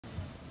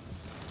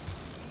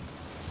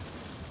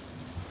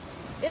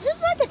This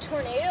is like a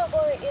tornado,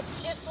 but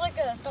it's just like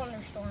a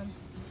thunderstorm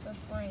with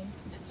rain.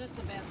 It's just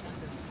a bad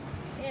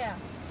thunderstorm. Yeah.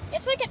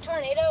 It's like a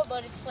tornado,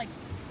 but it's like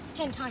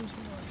 10 times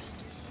worse.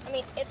 I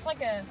mean, it's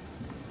like a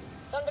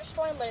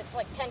thunderstorm, but it's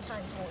like 10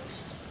 times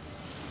worse.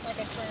 Like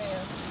a tornado.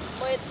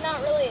 But it's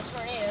not really a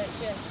tornado,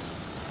 it's just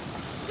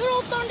good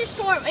old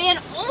thunderstorm. And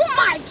oh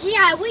my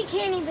god, we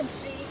can't even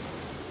see.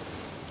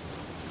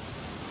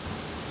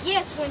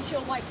 Yes,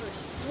 windshield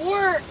wipers.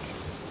 Work!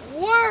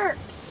 Work!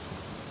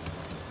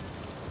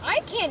 I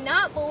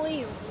cannot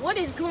believe what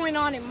is going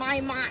on in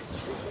my mind.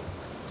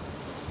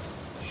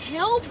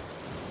 Help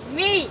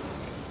me!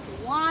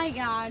 Why,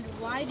 God?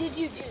 Why did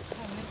you do it?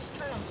 Oh, I just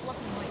turned on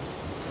fluffy white.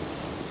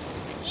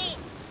 Eat!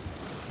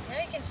 Now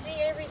you can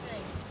see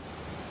everything.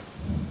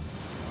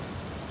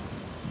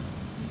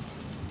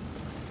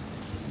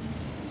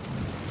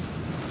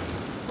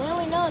 Well,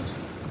 we know it's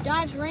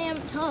Dodge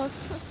Ram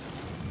tough.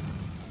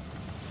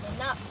 And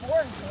not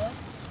Ford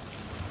tough.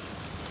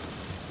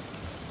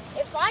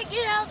 If I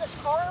get out of this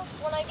car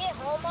when I get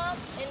home, Mom,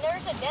 and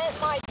there's a dent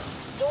in my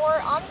door,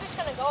 I'm just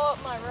gonna go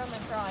up my room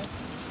and cry.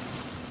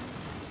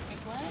 Like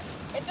what?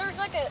 If there's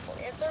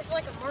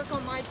like a mark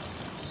on my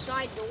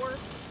side door,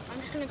 I'm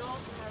just gonna go up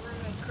in my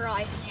room and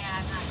cry. Yeah,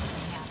 I'm not gonna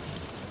be happy.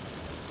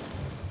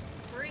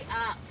 Hurry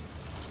up,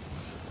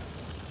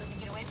 so we can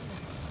get away from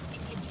this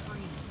stinking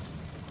tree.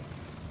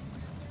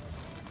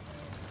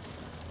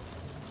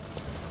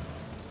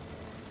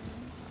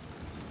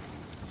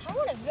 I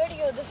want to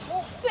video this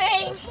whole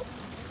thing,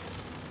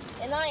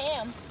 and I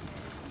am.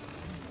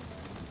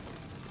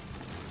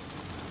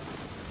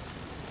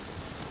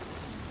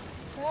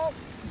 Well,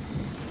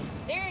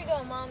 there you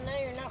go, Mom. Now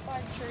you're not by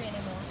the tree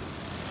anymore.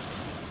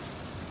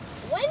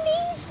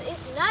 Wendy's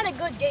is not a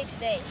good day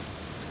today.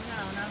 No,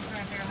 now I'm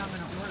trying to figure out how I'm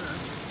gonna order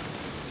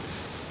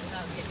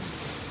without getting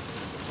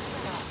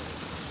caught.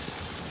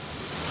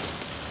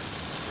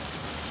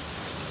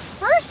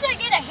 First, I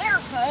get a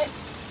haircut.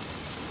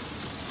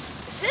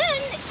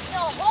 Then the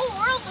whole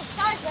world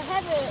decides to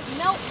have a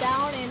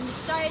meltdown and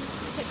decides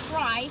to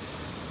cry.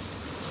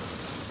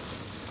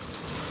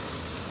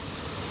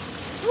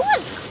 Who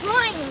is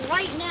crying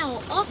right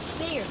now up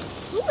there?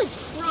 Who is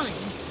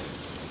crying?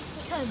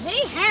 Because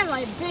they have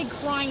a big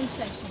crying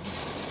session.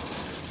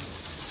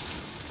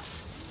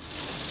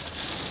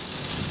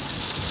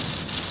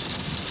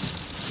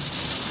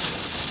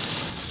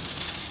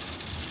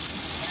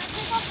 Can I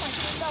take off my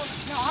seatbelt?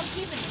 No, I'm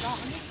keeping it on.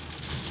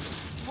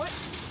 What?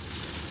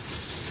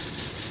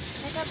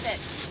 Pick up that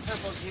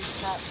purple juice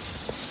cup.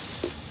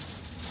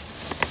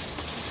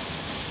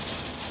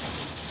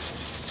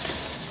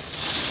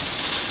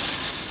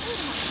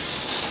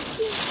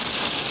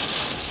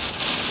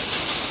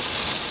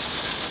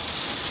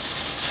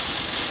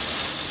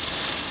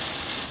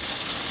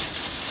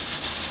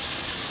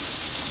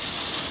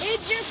 It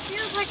just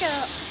feels like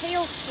a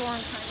hailstorm kind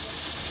of.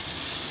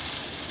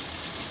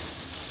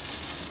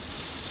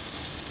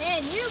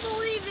 And you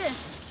believe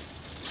this?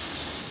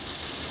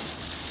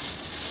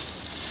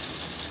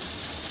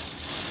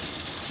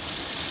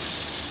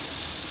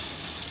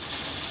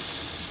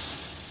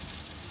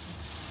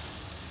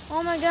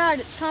 Oh my God,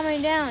 it's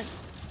coming down.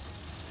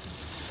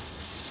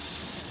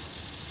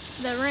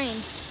 The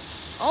rain.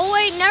 Oh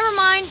wait, never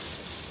mind.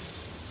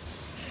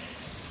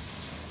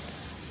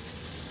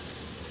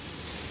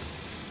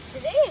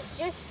 Today is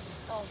just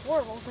a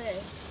horrible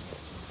day.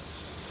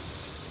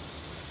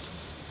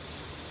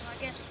 Well, I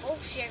guess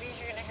both Chevys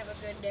are gonna have a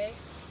good day.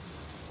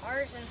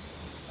 Ours and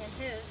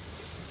his.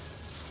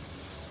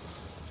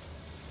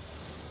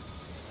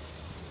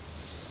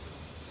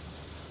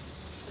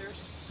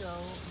 There's so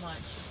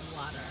much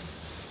water.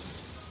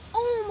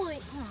 Oh my!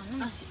 Hold on, let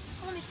me see.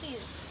 Let me see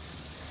this.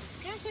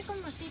 Can I take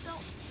off my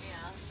seatbelt?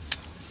 Yeah.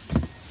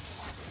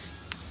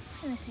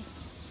 Let me see.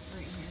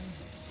 Right here.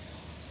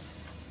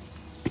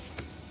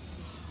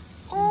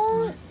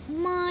 Oh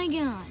my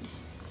God!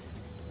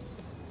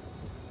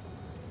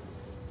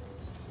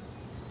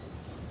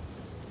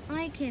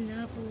 I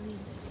cannot believe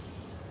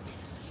it.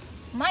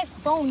 My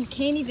phone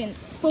can't even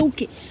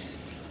focus.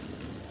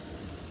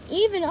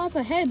 Even up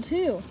ahead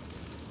too.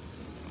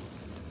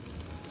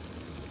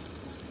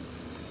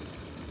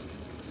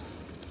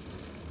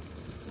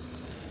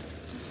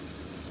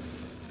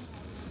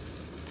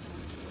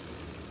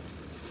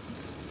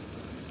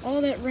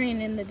 All that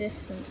rain in the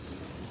distance.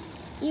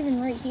 Even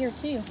right here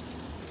too.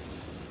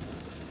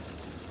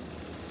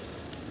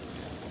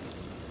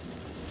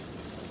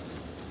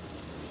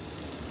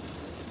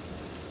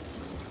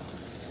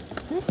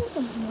 This is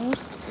the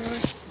most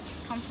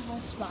comfortable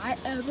spot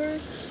ever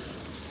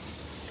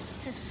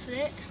to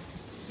sit.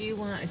 So you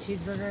want a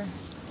cheeseburger?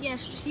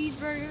 Yes,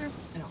 cheeseburger.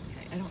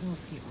 I don't know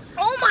if he ordered.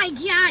 Oh my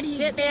God, his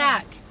Get bed.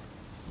 back!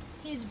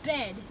 His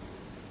bed.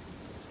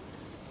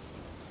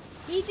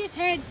 He just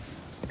had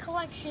a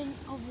collection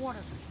of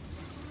water.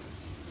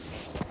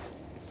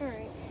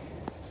 Alright.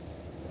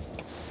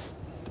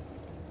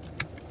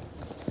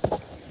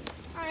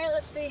 Alright,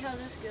 let's see how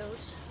this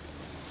goes.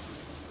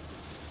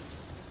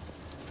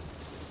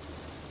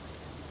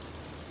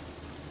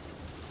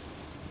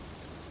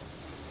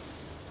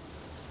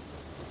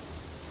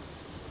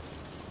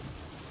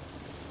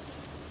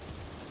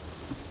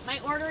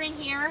 ordering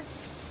here?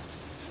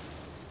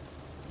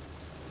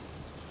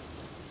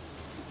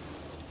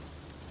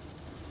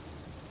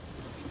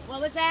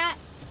 What was that?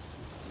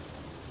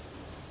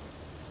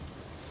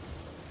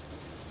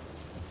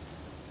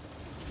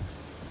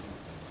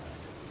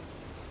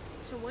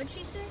 So what'd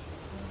she say?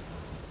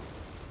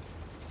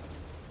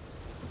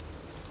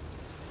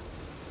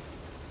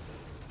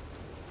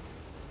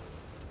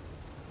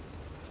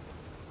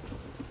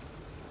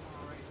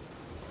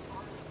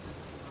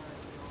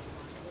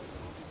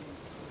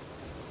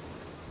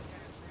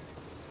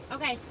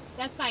 Okay,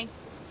 that's fine.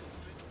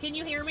 Can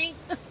you hear me?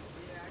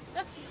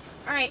 All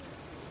right.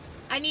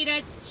 I need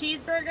a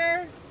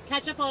cheeseburger,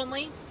 ketchup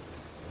only.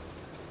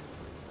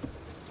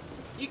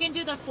 You can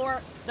do the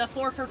four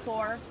for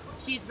 $4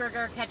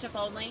 cheeseburger, ketchup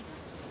only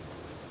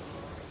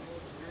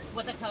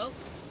with a Coke.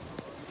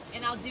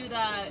 And I'll do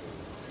the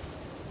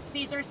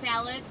Caesar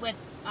salad with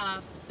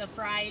the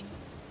fried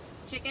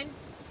chicken.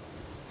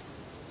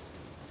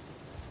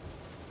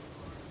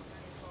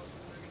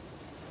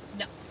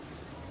 No.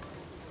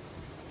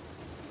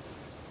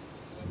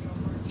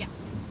 Yeah.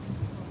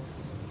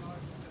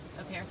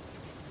 Up here.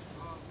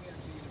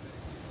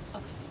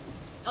 Okay.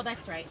 Oh,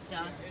 that's right.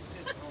 Duh.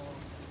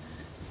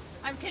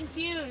 I'm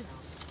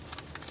confused.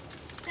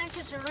 Since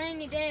it's a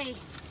rainy day.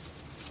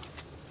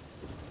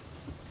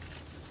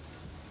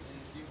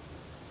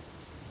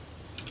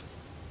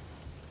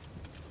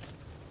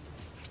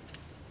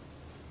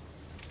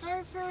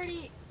 Sorry for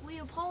we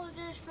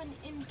apologize for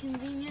the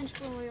inconvenience,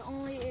 but we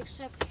only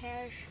accept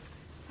cash.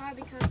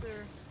 Probably because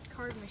their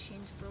card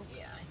machine's broke.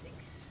 Yeah, I think.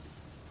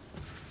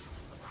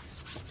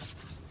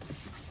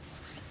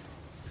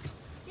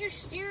 Your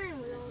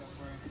steering wheels.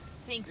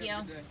 Thank you.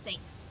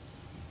 Thanks.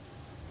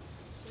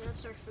 So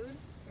that's our food?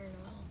 Or no?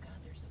 Oh God,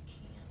 there's a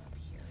can up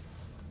here.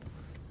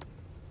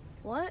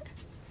 What?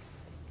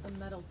 A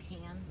metal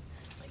can,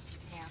 like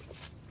half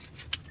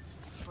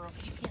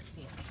broken. You can't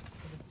see it,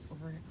 but it's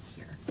over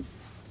here.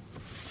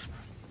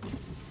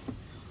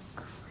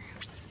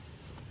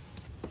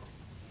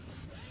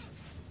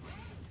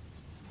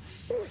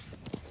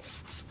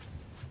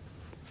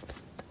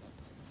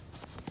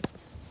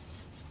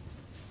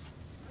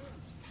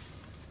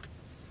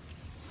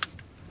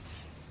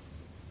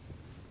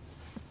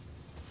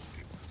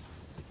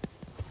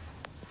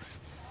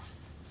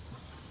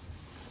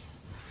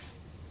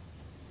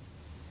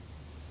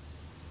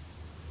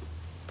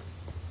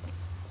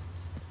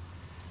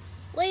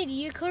 Lady,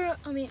 you could.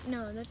 I mean,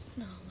 no, that's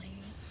not a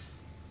lady.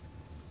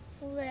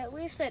 Well, at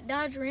least that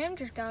Dodge Ram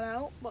just got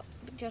out, but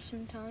just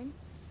in time.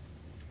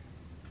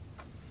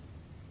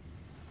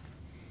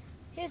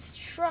 His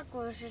truck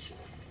was just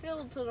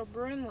filled to the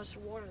brim with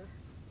water.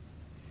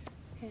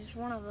 He's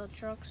one of the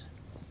trucks.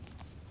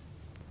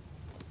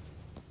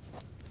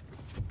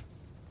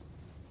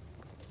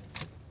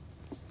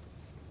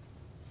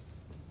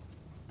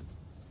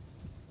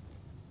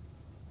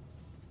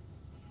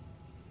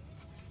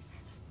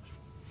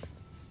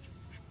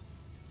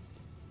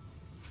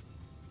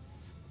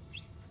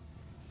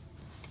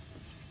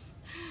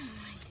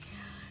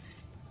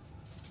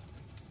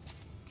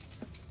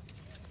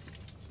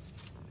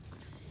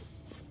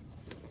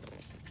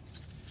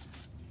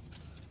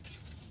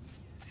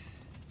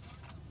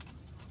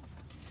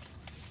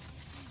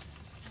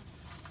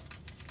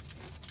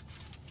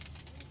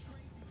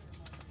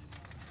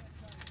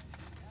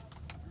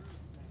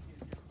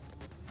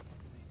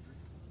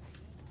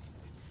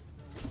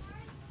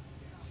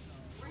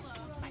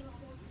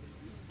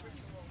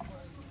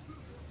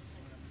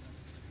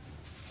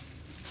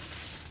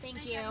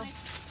 Thank you.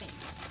 Thanks.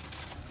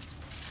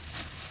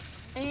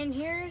 And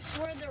here's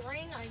where the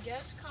rain, I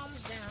guess,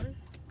 calms down.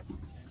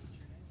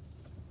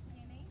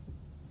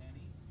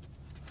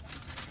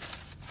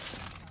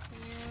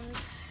 And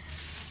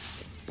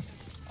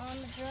on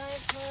the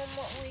drive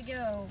home we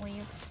go.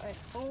 I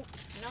hope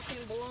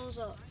nothing blows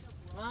up.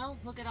 Well,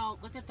 look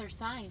at their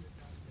sign.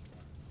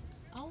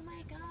 Oh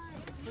my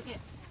God. Look at.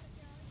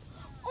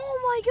 Oh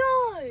my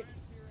God!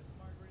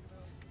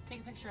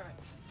 Take a picture of it.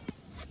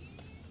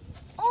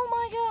 Oh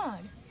my God!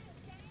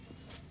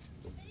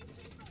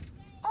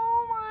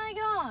 Oh my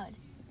God!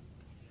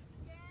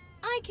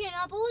 I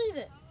cannot believe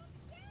it!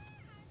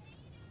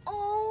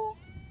 Oh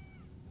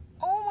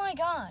my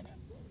God!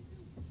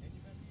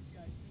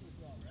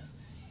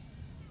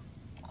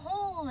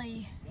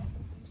 Holy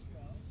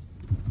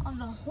of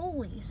the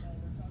holies!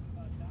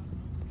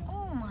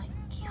 Oh my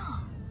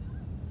God!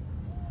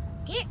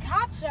 Get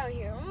cops out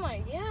here! Oh my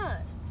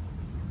God!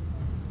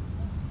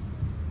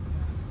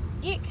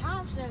 Get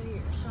cops out here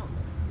or something.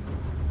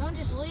 Don't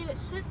just leave it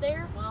sit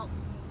there. Well,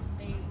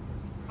 they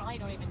probably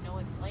don't even know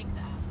it's like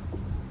that.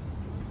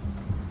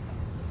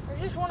 I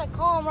just want to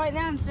call them right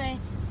now and say,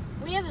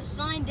 we have a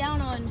sign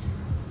down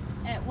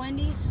at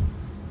Wendy's.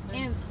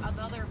 There's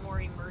other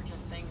more emergent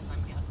things,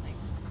 I'm guessing.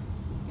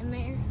 And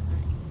Mayor.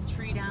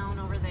 Tree down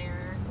over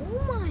there.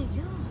 Oh my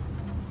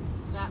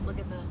God. Stop, look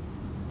at the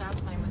stop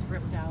sign was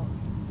ripped out.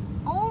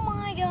 Oh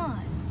my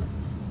God.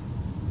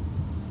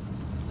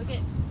 Look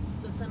at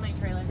the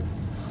semi-trailer.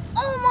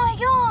 Oh my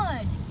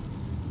God.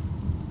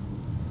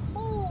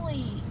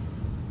 Holy.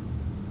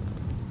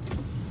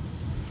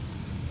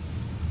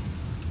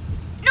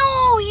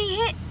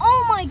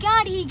 my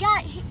God,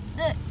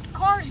 the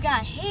cars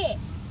got hit.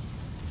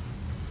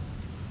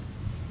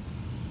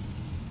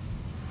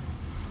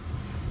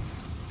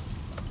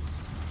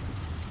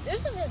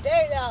 This is a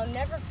day that I'll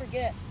never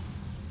forget.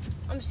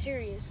 I'm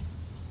serious.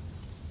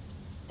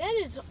 That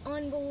is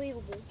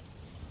unbelievable.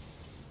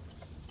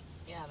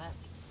 Yeah,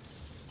 that's...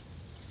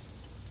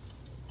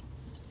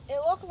 It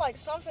looked like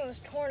something was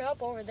torn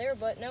up over there,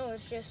 but no,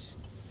 it's just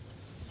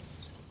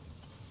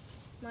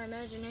my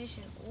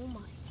imagination. Oh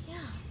my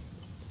God.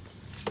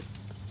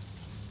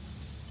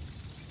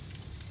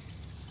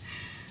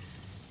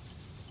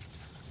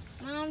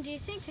 Mom, do you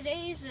think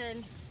today's a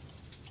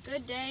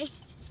good day?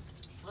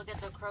 Look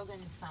at the Krogan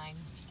sign.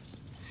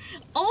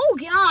 Oh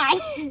God!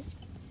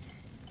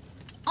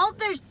 Oh,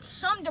 there's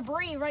some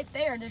debris right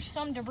there. There's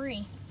some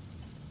debris.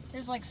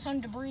 There's like some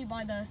debris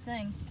by the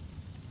thing.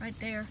 Right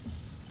there.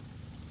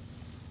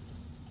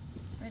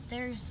 Right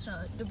there's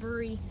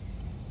debris.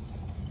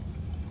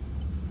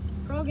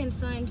 Krogan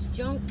signs,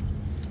 junk.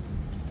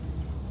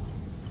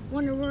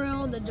 Wonder where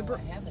all the debris.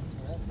 What happened to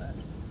it, but...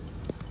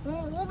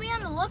 Well, we'll be on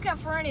the lookout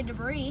for any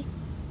debris.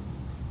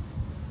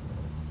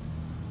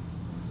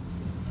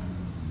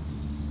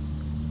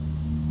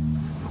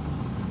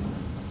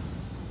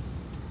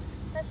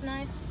 That's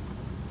nice.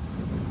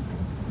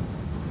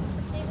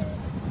 It's even.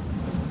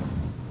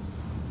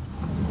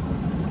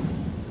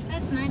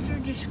 That's nice. We're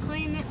just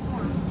cleaning it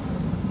for them.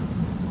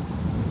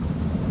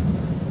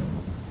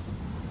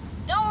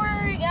 Don't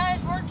worry,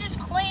 guys. We're just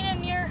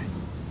cleaning your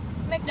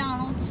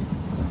McDonald's.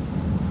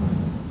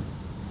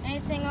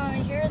 Anything over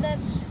here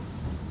that's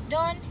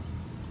done?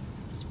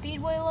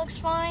 Speedway looks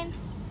fine.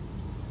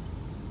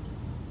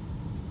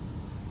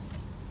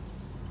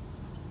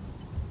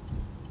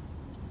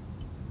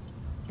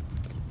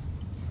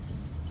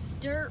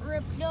 Dirt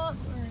ripped up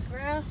or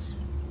grass.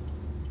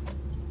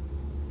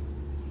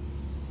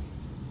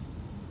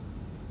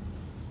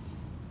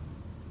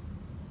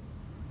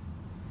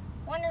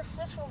 Wonder if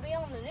this will be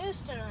on the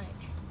news tonight.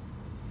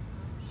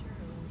 I'm sure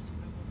there's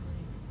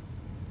probably...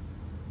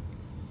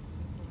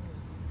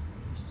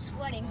 I'm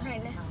sweating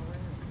right now.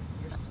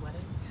 You're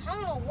sweating? I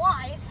don't know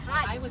why. It's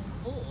hot. I was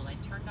cold. I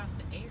turned off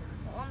the air.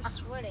 Well, I'm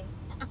sweating.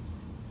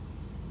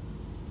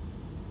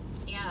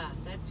 Yeah,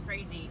 that's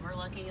crazy. We're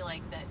lucky,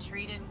 like, that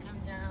tree didn't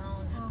come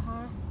down.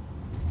 Uh-huh.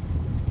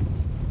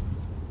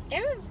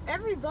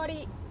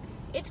 Everybody,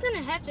 it's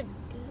gonna have to...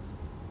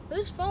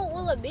 Whose fault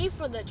will it be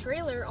for the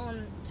trailer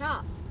on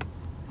top?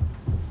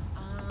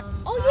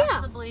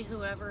 Possibly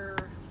whoever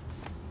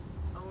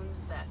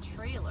owns that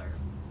trailer.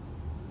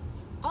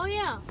 Oh,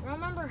 yeah.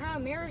 Remember how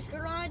Mira's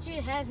garage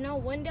has no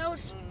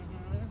windows?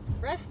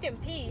 Mm-hmm. Rest in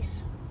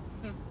peace.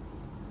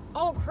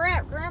 Oh,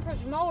 crap.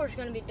 Grandpa's mower's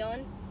gonna be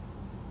done.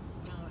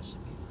 Oh, it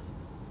should be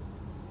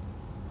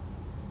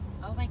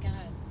fine. Oh, my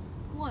God.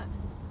 What?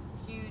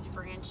 Huge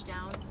branch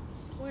down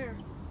Where?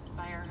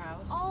 by our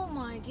house. Oh,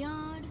 my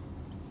God.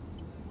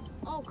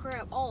 Oh,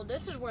 crap. Oh,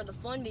 this is where the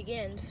fun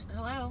begins.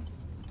 Hello.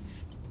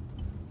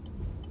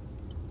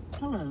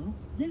 Hello,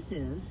 this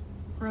is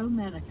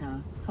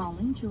ProMedica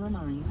calling to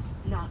remind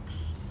Knox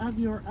of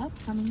your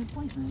upcoming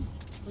appointment.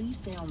 Please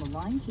stay on the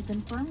line to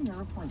confirm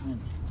your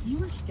appointment. You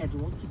are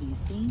scheduled to be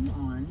seen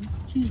on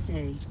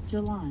Tuesday,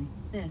 July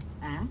 5th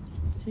at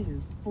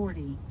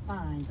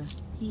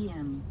 2:45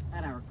 p.m.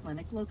 at our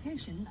clinic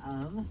location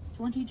of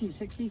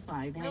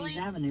 2265 Really? Hayes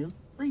Avenue,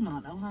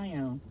 Fremont,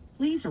 Ohio.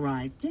 Please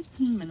arrive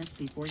 15 minutes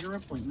before your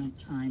appointment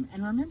time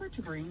and remember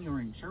to bring your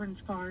insurance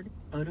card,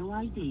 photo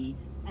ID,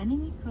 and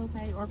any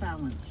copay or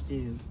balance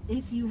due.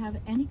 If you have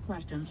any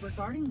questions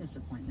regarding this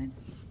appointment,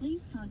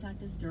 please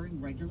contact us during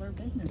regular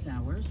business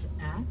hours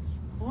at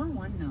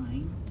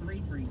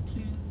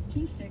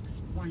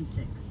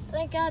 419-332-2616.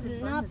 Thank God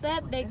not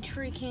that big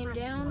tree came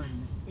down.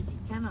 If you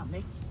cannot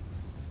make,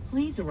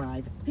 please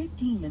arrive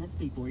 15 minutes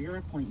before your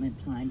appointment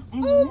time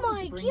and Oh remember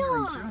my to bring your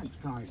God. insurance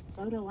card,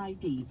 photo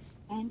ID,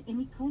 and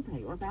any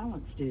copay or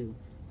balance due.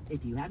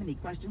 If you have any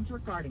questions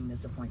regarding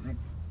this appointment,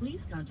 please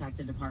contact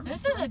the department.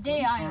 This is a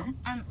day I'm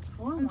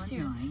serious.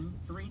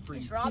 419-332-2616.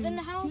 Is Rob in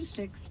the house?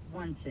 In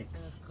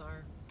this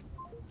car.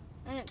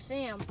 I didn't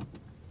see him.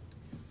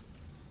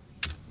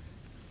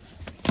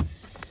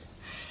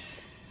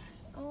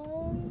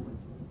 Oh,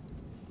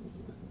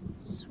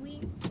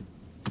 sweet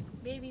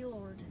baby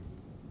Lord.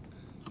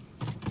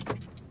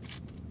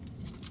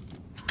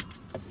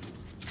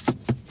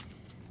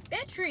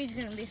 That tree's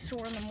gonna be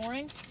sore in the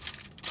morning.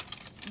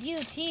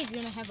 DOT is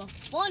gonna have a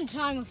fun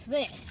time with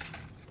this.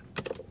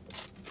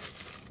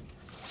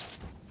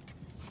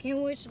 Can't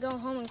wait to go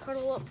home and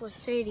cuddle up with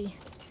Sadie.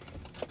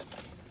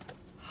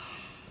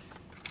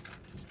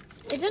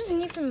 It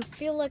doesn't even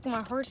feel like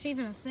my heart's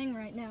even a thing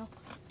right now.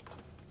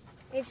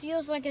 It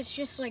feels like it's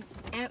just like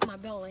at my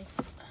belly.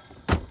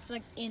 It's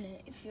like in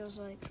it. It feels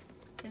like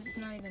it's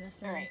not even a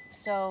thing. All right,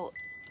 so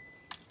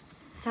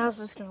How's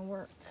this gonna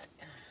work?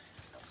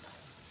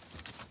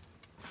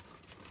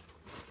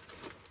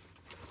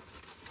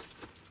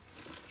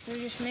 Should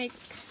we just make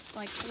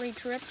like 3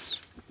 trips?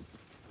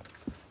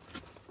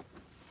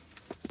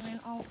 And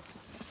I'll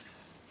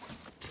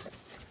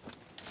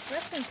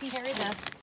rest in peace. carry this.